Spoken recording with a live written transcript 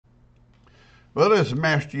Well, this is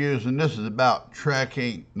Master Hughes, and this is about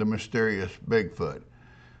tracking the mysterious Bigfoot.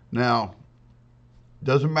 Now,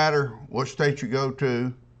 doesn't matter what state you go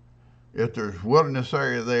to, if there's wilderness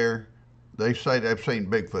area there, they say they've seen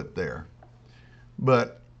Bigfoot there.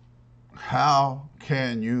 But how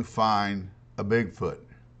can you find a Bigfoot?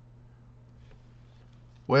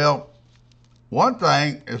 Well, one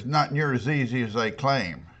thing is not near as easy as they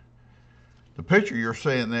claim. The picture you're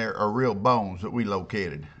seeing there are real bones that we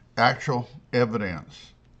located. Actual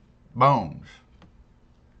evidence. Bones.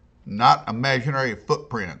 Not imaginary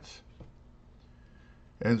footprints.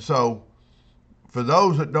 And so, for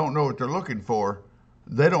those that don't know what they're looking for,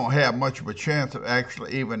 they don't have much of a chance of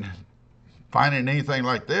actually even finding anything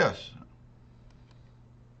like this.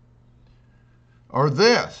 Or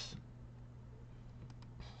this.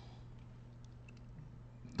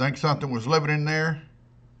 Think something was living in there?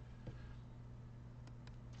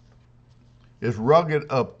 It's rugged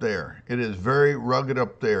up there. It is very rugged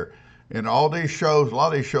up there. And all these shows, a lot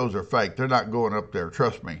of these shows are fake. They're not going up there,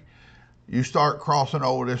 trust me. You start crossing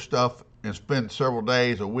over this stuff and spend several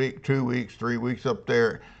days, a week, 2 weeks, 3 weeks up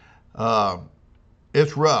there.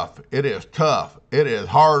 It's rough. It is tough. It is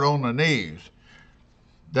hard on the knees.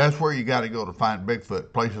 That's where you got to go to find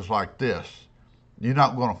Bigfoot, places like this. You're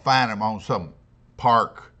not going to find them on some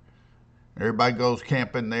park. Everybody goes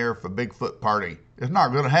camping there for Bigfoot party. It's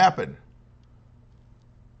not going to happen.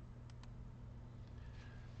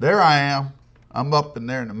 There I am. I'm up in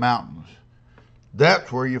there in the mountains.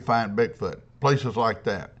 That's where you find Bigfoot, places like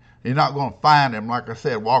that. You're not going to find him, like I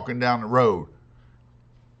said, walking down the road.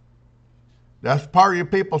 That's part of your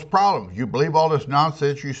people's problems. You believe all this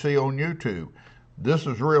nonsense you see on YouTube. This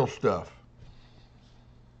is real stuff.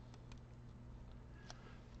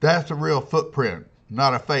 That's a real footprint,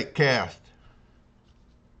 not a fake cast.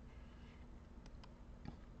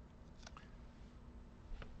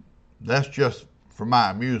 That's just for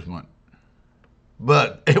my amusement.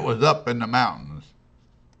 But it was up in the mountains.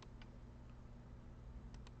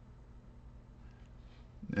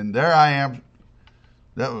 And there I am.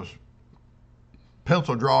 That was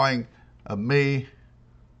pencil drawing of me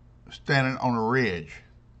standing on a ridge.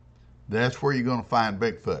 That's where you're going to find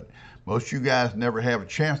Bigfoot. Most of you guys never have a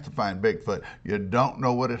chance to find Bigfoot. You don't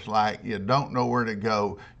know what it's like. You don't know where to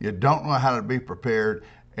go. You don't know how to be prepared.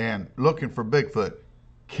 And looking for Bigfoot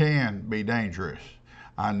can be dangerous.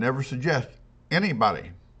 I never suggest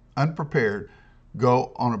anybody unprepared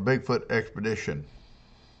go on a Bigfoot expedition.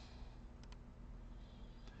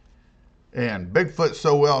 And Bigfoot's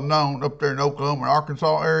so well known up there in Oklahoma and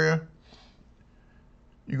Arkansas area,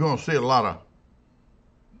 you're going to see a lot of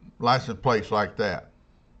license plates like that.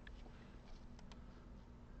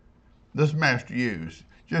 This is Master Hughes,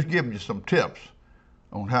 just giving you some tips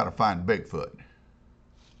on how to find Bigfoot.